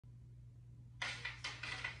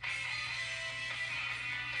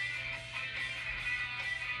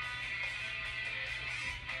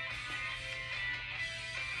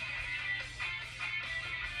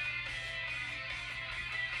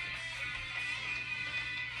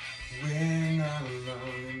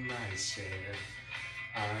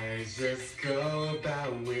just go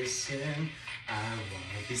about wishing I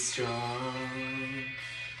wanna be strong.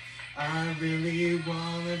 I really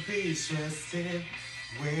wanna be trusted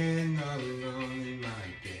when alone in my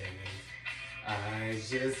bed. I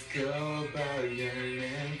just go about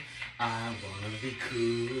yearning, I wanna be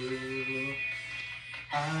cool.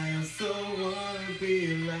 I also wanna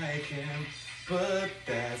be like him, but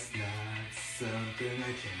that's not something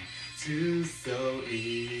I can do so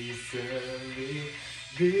easily.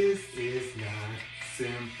 This is not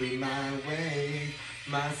simply my way,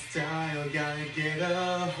 my style, gotta get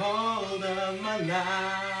a hold of my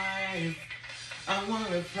life. I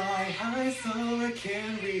wanna fly high so I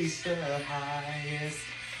can reach the highest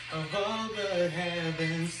of all the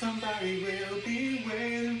heavens. Somebody will be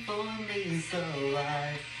waiting for me, so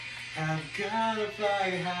I have gotta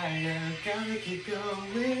fly higher, gotta keep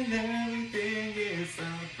going. Everything is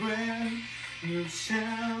a brand new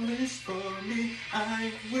challenge for me.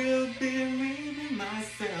 I will believe in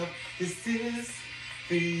myself. This is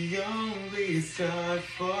the only start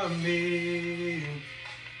for me.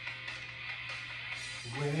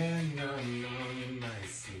 When I'm alone in my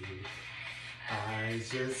sleep, I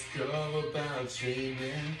just go about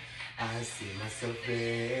dreaming. I see myself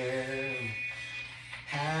there,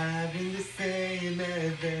 having the same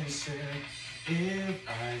adventure. If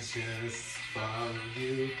I just follow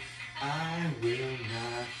you, I will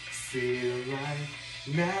not see light.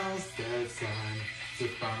 Now's the time to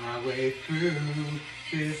find my way through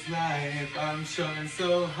this life. I'm trying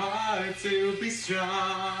so hard to be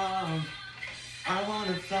strong. I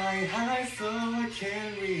wanna fly high so I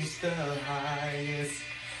can reach the highest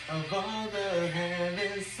of all the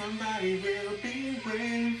heavens. Somebody will be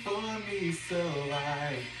waiting for me, so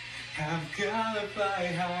I have gotta fly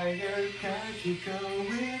higher, gotta keep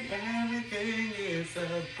going. Everything is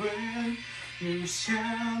a brand new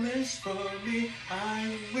challenge for me.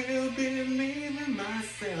 I will believe in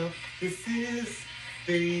myself. This is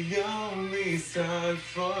the only start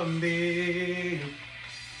for me.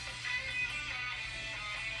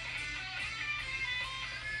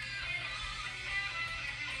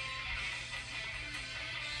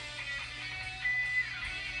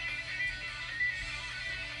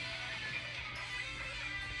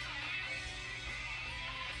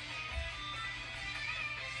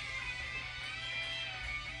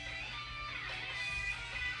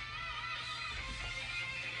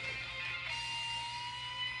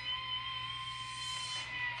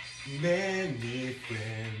 Many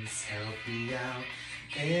friends help me out.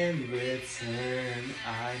 In return,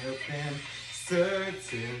 I help them.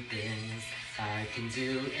 Certain things I can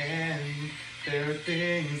do, and there are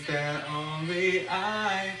things that only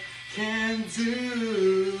I can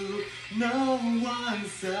do. No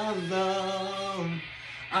one's alone.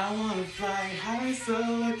 I wanna fly high so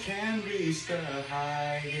I can reach the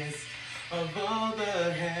highest of all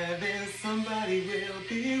the heavens. Somebody will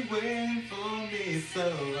be waiting for me, so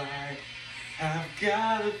I have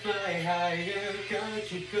gotta fly higher, gotta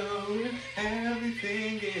keep going.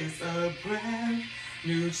 Everything is a brand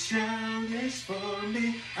new challenge for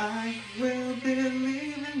me. I will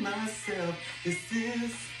believe in myself. This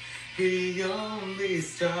is the only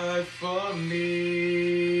start for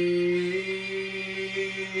me.